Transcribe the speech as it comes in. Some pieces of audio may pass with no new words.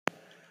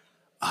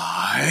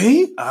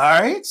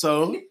right.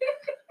 So,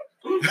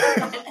 all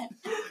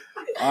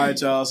right,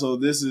 y'all. So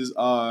this is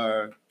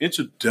our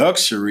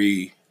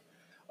introductory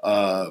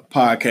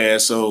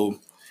podcast. So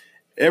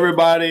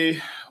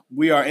everybody,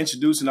 we are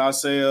introducing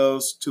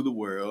ourselves to the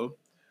world,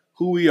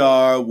 who we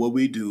are, what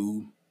we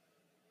do.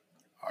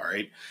 All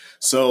right.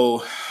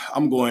 So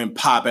I'm going to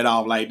pop it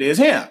off like this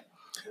here.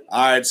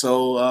 All right.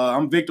 So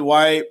I'm Victor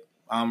White.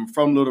 I'm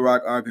from Little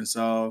Rock,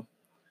 Arkansas.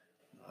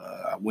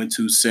 I went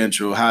to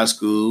Central High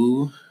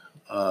School,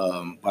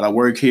 but I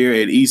work here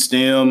at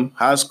eStem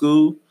High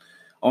School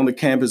on the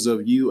campus of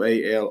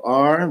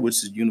UALR,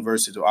 which is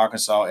University of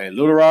Arkansas at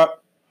Little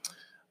Rock.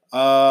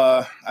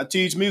 I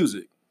teach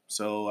music.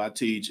 So I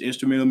teach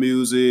instrumental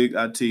music.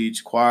 I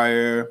teach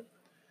choir.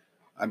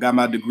 I got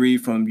my degree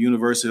from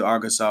University of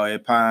Arkansas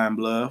at Pine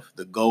Bluff,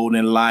 the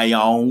Golden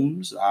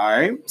Lions. All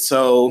right.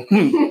 So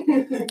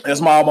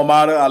that's my alma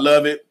mater. I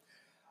love it.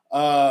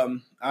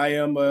 I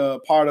am a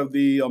part of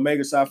the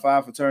Omega Psi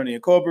Phi Fraternity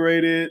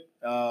Incorporated.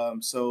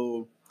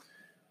 So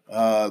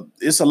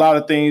it's a lot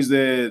of things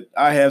that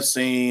I have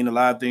seen, a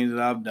lot of things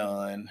that I've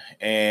done.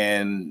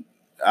 And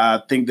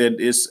I think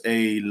that it's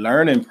a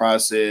learning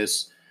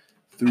process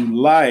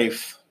through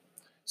life.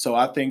 So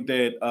I think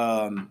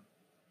that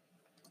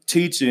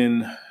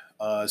teaching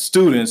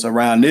students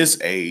around this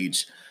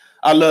age,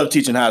 I love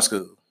teaching high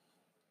school.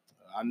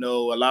 I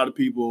know a lot of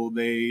people,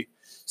 they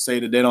say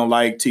that they don't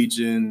like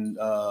teaching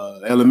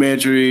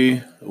elementary,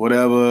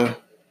 whatever.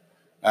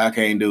 I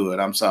can't do it.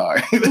 I'm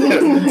sorry.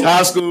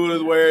 High school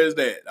is where it's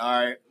at.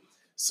 All right.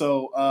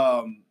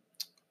 So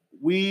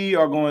we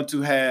are going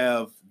to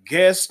have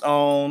guests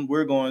on.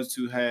 We're going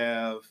to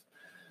have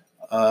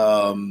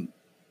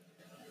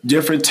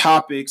different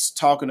topics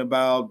talking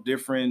about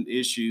different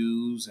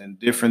issues and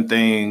different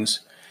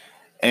things.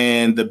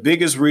 And the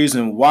biggest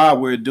reason why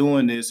we're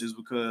doing this is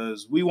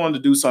because we want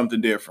to do something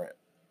different.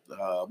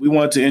 We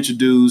want to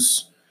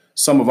introduce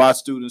some of our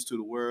students to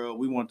the world.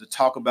 We want to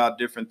talk about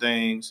different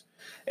things.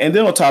 And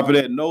then on top of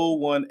that, no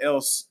one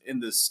else in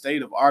the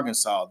state of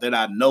Arkansas that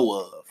I know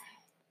of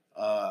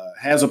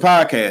has a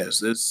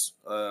podcast. It's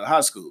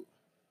high school.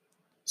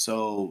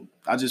 So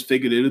I just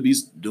figured it'll be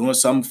doing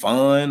something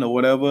fun or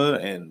whatever.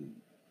 And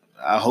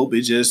I hope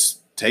it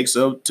just takes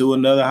up to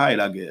another height,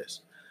 I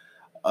guess.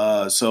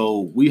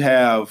 So we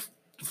have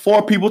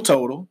 4 people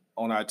total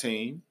on our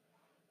team.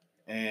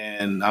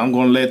 And I'm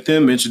going to let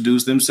them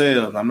introduce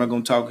themselves. I'm not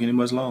going to talk any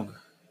much longer.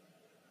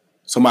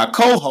 So my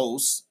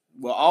co-host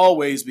will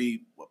always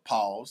be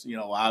pause. You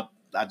know, I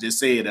just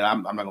said that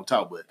I'm not going to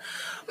talk, but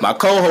my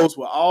co-host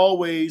will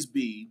always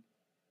be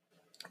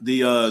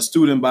the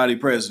student body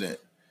president.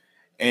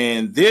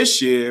 And this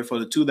year, for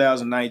the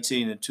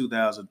 2019 and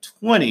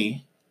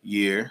 2020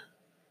 year,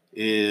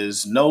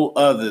 is no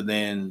other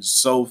than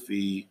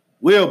Sophie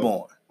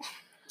Wilborn.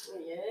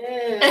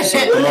 Yeah.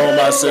 So come on,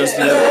 my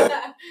sister.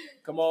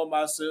 Come on,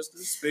 my sister.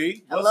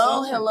 Speak.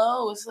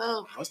 Hello. What's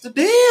up? What's the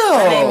deal?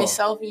 My name is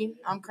Sophie.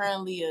 I'm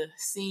currently a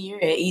senior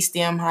at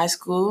eStem High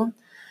School.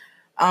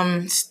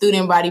 I'm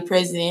student body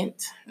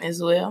president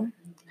as well.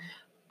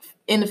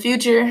 In the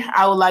future,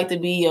 I would like to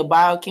be a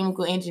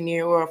biochemical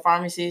engineer or a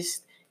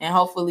pharmacist, and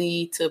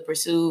hopefully to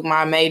pursue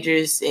my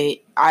majors at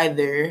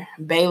either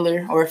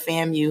Baylor or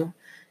FAMU.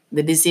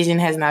 The decision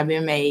has not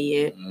been made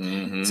yet.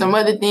 Mm-hmm. Some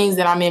other things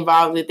that I'm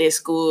involved with at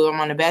school, I'm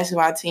on the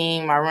basketball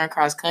team, I run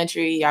cross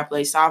country, I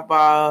play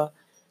softball,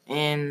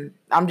 and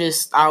I'm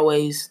just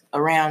always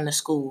around the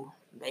school,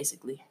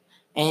 basically.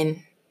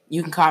 And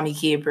you can call me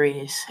Kid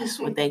Press. That's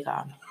what they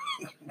call me.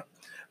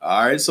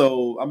 All right.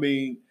 So, I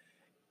mean,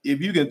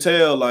 if you can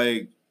tell,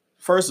 like,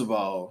 first of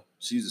all,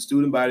 she's a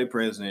student body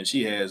president.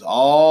 She has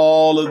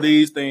all of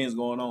these things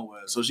going on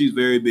with her. So she's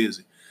very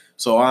busy.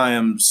 So I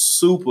am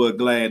super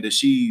glad that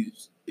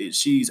she's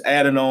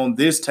adding on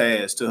this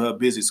task to her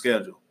busy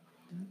schedule.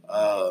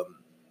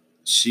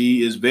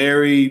 She is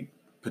very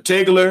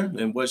particular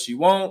in what she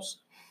wants,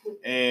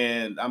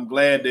 and I'm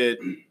glad that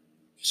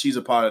she's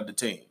a part of the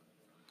team.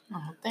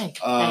 Oh, thank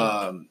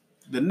you.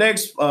 The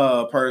next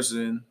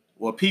person,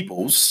 or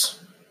peoples,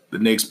 the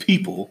next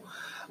people,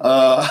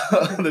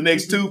 the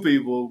next 2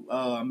 people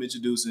I'm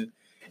introducing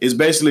is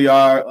basically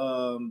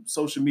our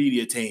social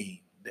media team.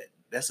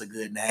 That's a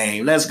good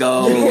name. Let's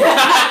go.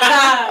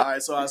 All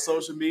right, so our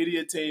social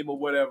media team or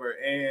whatever,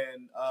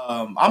 and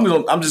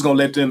I'm just gonna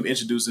let them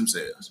introduce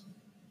themselves.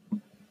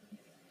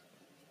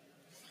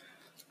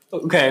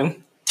 Okay.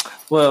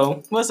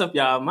 Well, what's up,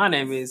 y'all? My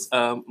name is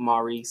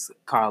Maurice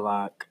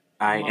Carlock.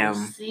 I am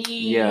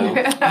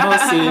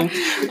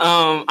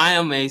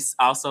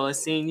also a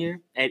senior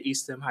at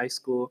eStem High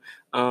School.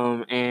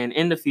 And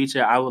in the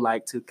future, I would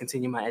like to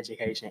continue my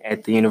education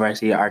at the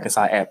University of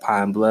Arkansas at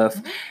Pine Bluff.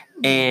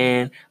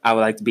 And I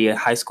would like to be a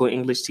high school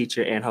English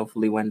teacher and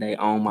hopefully one day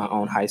own my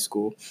own high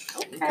school.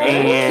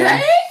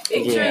 And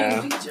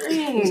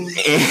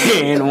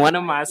one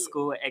of my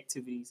school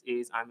activities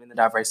is I'm in the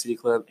diversity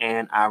club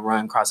and I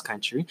run cross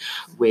country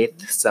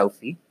with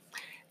Sophie.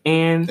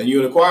 And you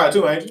in the choir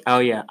too, ain't you? Oh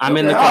yeah, I'm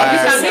in the choir.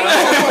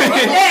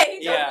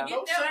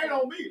 Don't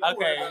on me. Don't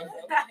Okay. worry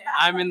about it.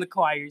 I'm in the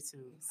choir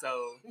too.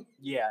 So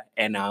yeah,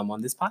 and now I'm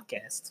on this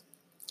podcast.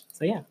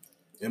 So yeah.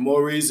 And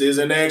Maurice is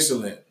an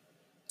excellent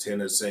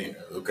tenor singer.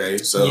 Okay,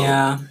 so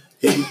yeah.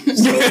 he You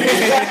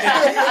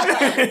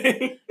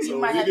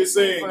might he have can to sing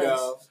sing, for us.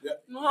 y'all. Yeah.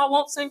 No, I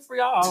won't sing for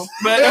y'all.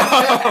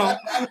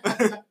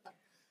 But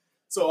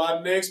So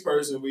our next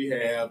person we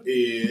have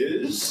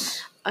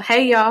is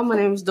Hey y'all, my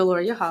name is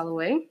Deloria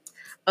Holloway.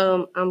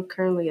 I'm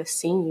currently a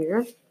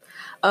senior.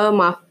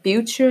 My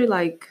future,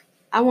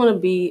 I want to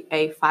be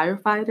a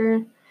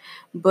firefighter,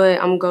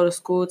 but I'm going to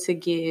school to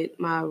get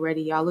my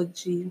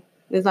radiology.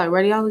 It's like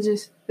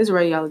radiologist. It's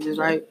radiologist,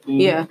 right?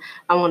 Mhm. Yeah,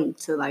 I wanted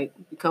to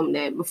become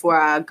that before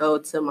I go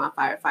to my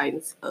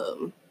firefighting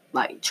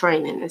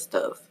training and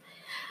stuff.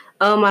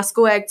 My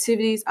school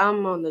activities,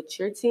 I'm on the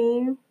cheer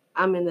team.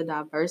 I'm in the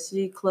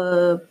diversity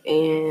club,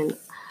 and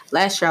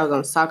last year I was on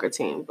the soccer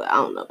team, but I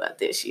don't know about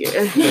this year.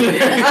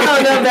 I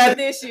don't know about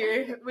this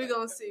year. We're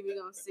gonna see.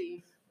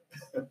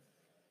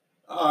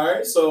 all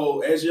right.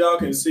 So as y'all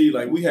can see,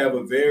 like we have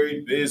a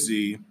very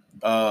busy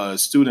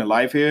student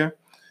life here.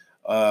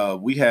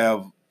 We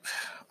have,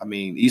 I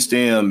mean,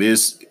 eStem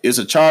is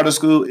a charter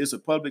school. It's a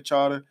public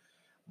charter,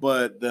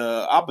 but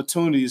the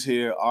opportunities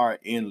here are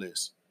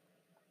endless.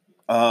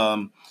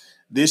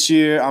 This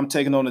year, I'm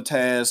taking on the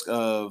task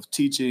of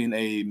teaching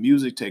a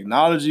music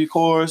technology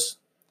course.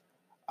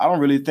 I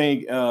don't really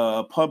think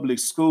a public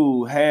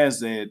school has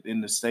that in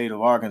the state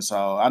of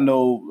Arkansas. I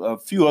know a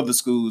few other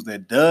schools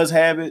that does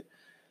have it,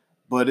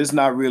 but it's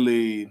not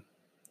really.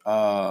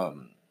 I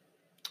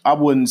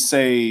wouldn't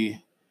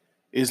say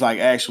it's like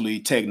actually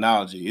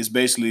technology. It's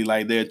basically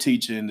like they're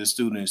teaching the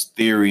students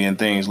theory and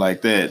things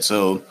like that.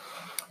 So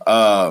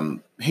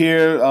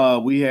here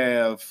we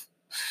have,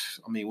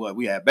 I mean, what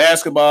we have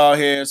basketball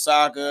here,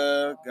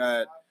 soccer,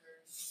 got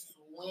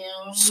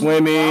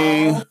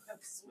swimming.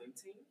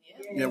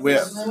 Yeah, we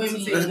have.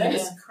 That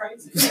is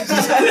crazy.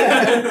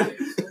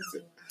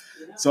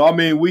 So I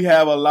mean, we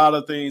have a lot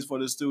of things for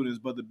the students,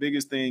 but the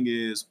biggest thing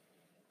is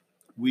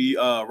we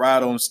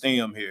ride on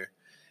STEM here,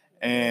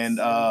 and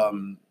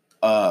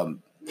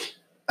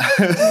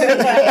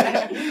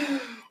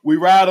we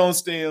ride on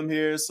STEM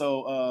here.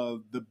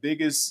 So the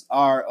biggest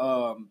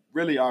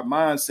really our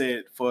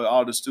mindset for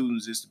all the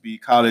students is to be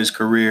college,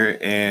 career,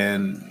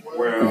 and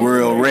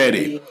world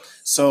ready.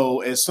 So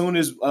as soon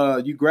as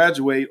you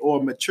graduate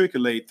or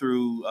matriculate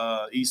through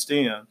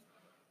eStem,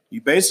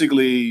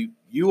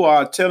 you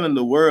are telling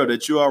the world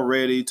that you are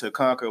ready to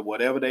conquer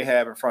whatever they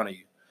have in front of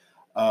you.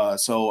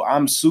 So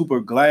I'm super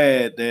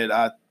glad that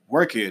I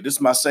work here. This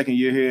is my second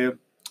year here.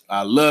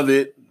 I love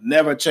it.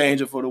 Never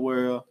change it for the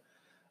world.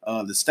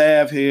 The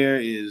staff here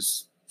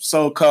is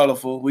so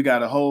colorful. We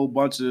got a whole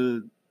bunch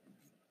of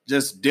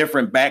just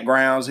different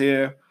backgrounds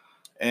here.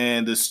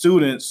 And the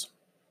students,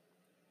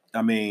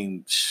 I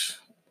mean,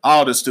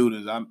 all the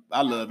students,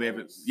 I love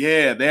every.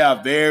 Yeah, they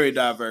are very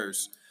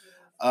diverse.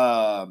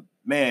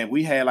 Man,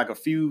 we had like a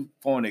few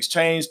foreign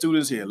exchange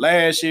students here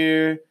last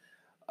year.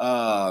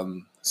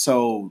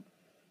 So,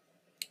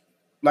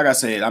 like I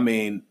said, I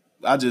mean,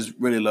 I just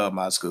really love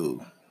my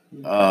school.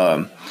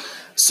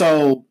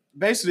 So,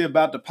 basically,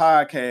 about the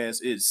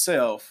podcast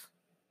itself,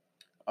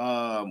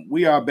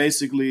 we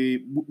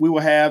will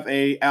have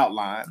a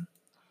outline,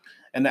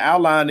 and the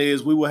outline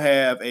is we will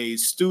have a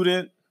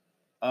student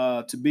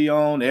to be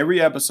on every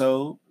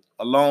episode,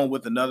 along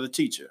with another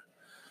teacher.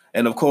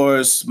 And of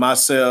course,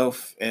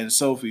 myself and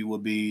Sophie will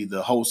be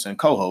the host and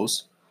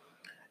co-host,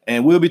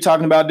 and we'll be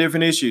talking about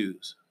different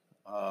issues.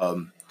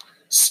 Um,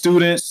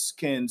 Students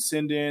can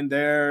send in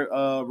their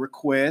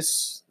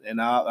requests,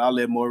 and I'll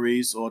let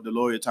Maurice or the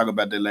lawyer talk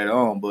about that later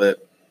on.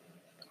 But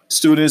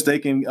students, they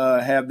can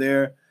have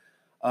their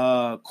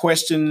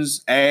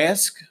questions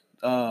asked,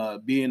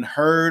 being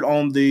heard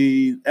on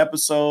the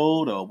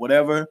episode or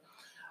whatever.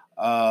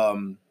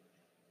 Um,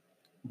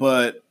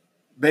 but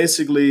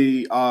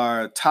basically,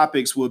 our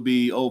topics will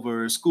be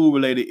over school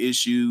related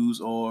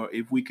issues, or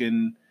if we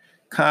can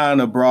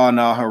kind of broaden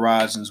our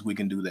horizons, we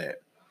can do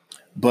that.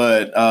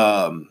 But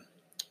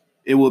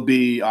it will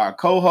be our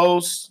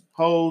co-host,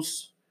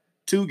 host,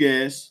 two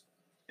guests,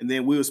 and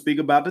then we'll speak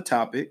about the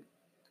topic.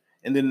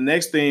 And then the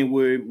next thing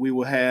we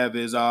will have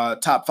is our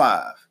top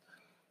five.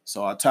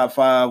 So our top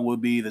five will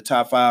be the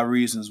top five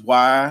reasons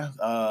why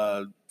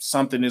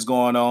something is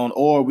going on,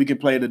 or we can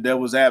play the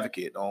devil's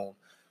advocate on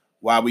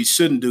why we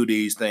shouldn't do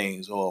these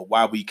things or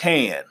why we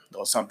can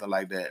or something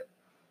like that.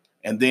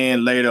 And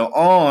then later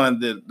on,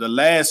 the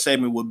last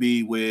segment will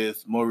be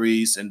with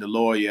Maurice and the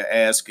lawyer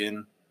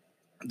asking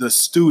the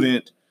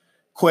student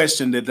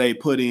question that they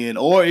put in,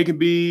 or it could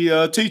be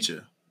a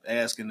teacher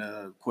asking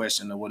a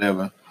question or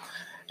whatever.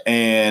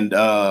 And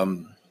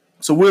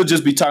so we'll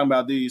just be talking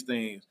about these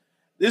things.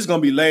 This is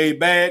gonna be laid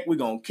back. We're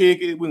gonna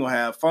kick it. We're gonna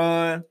have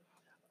fun.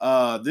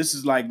 This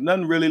is like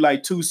nothing really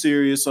like too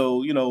serious.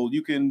 So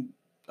you can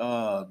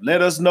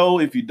let us know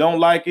if you don't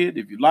like it.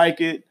 If you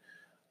like it,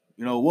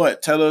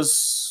 what? Tell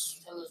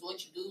us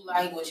what you do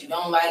like, what you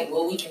don't like,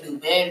 what we can do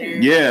better.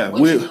 Yeah,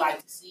 what you would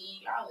like to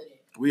see, all of that.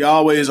 We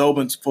always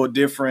open for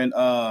different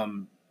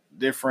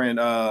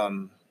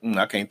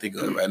I can't think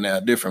of it right now.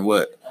 Different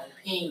what?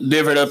 Opinions.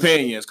 Different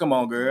opinions. Come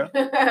on, girl.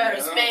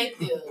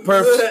 Perspective.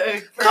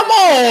 Come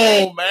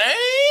on, man.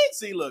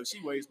 See, look,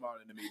 she way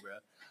smarter than me, bro.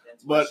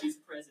 That's why But she's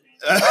president.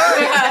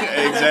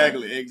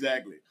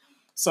 exactly.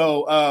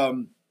 So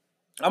I'm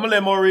gonna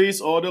let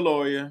Maurice or the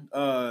lawyer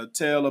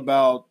tell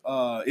about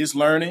its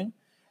learning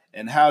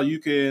and how you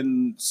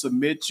can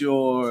submit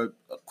your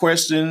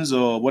questions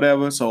or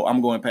whatever. So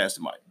I'm going past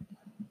the mic.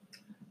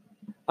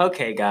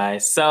 Okay,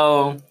 guys.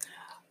 So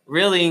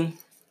really,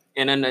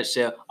 in a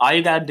nutshell, all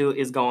you gotta do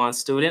is go on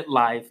Student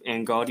Life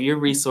and go to your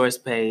resource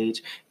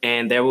page,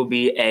 and there will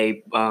be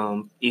a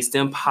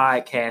eStem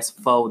podcast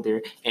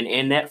folder, and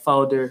in that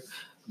folder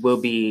will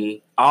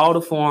be all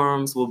the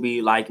forums. Will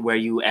be like where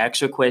you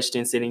ask your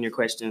questions, send in your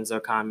questions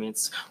or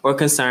comments or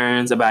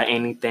concerns about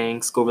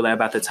anything school related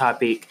about the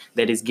topic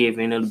that is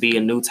given. It'll be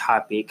a new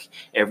topic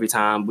every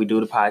time we do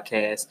the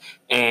podcast,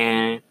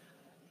 and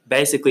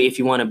basically, if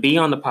you want to be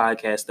on the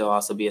podcast, there'll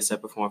also be a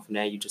separate form from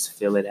that. You just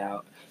fill it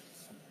out.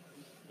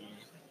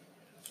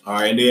 All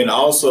right, and then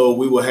also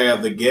we will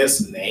have the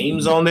guest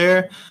names on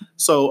there.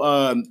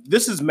 So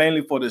this is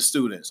mainly for the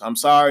students. I'm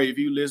sorry if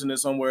you listen to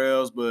somewhere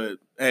else, but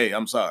hey,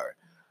 I'm sorry.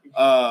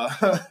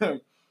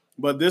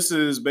 But this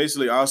is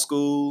basically our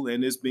school,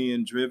 and it's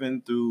being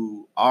driven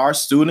through our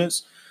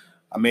students.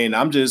 I mean,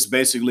 I'm just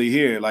basically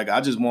here. Like,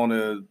 I just want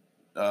to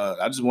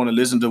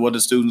listen to what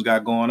the students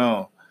got going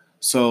on.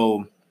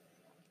 So,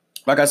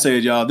 like I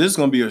said, y'all, this is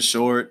gonna be a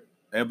short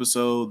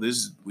episode.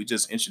 We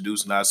just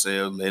introducing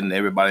ourselves, letting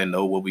everybody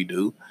know what we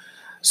do.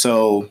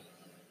 So,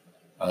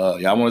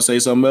 y'all want to say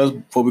something else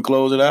before we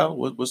close it out?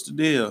 What's the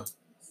deal?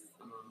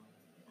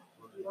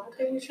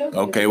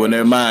 Okay, well,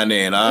 never mind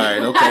then. All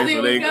right,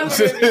 okay.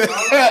 So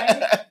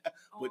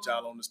put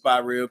y'all on the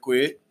spot real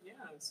quick. Yeah,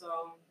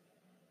 so.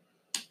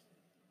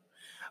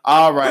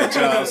 All right,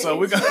 y'all. So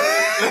we're gonna.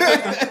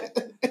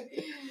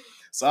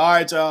 So all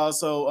right, y'all.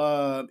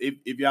 So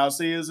if y'all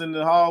see us in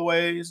the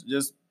hallways,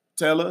 just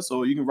tell us,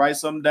 or you can write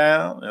something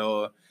down,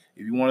 or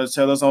if you want to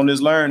tell us on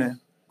this learning,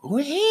 go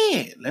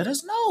ahead. Let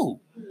us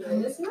know.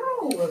 Let us know.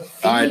 All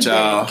right,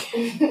 y'all.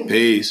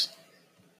 Peace.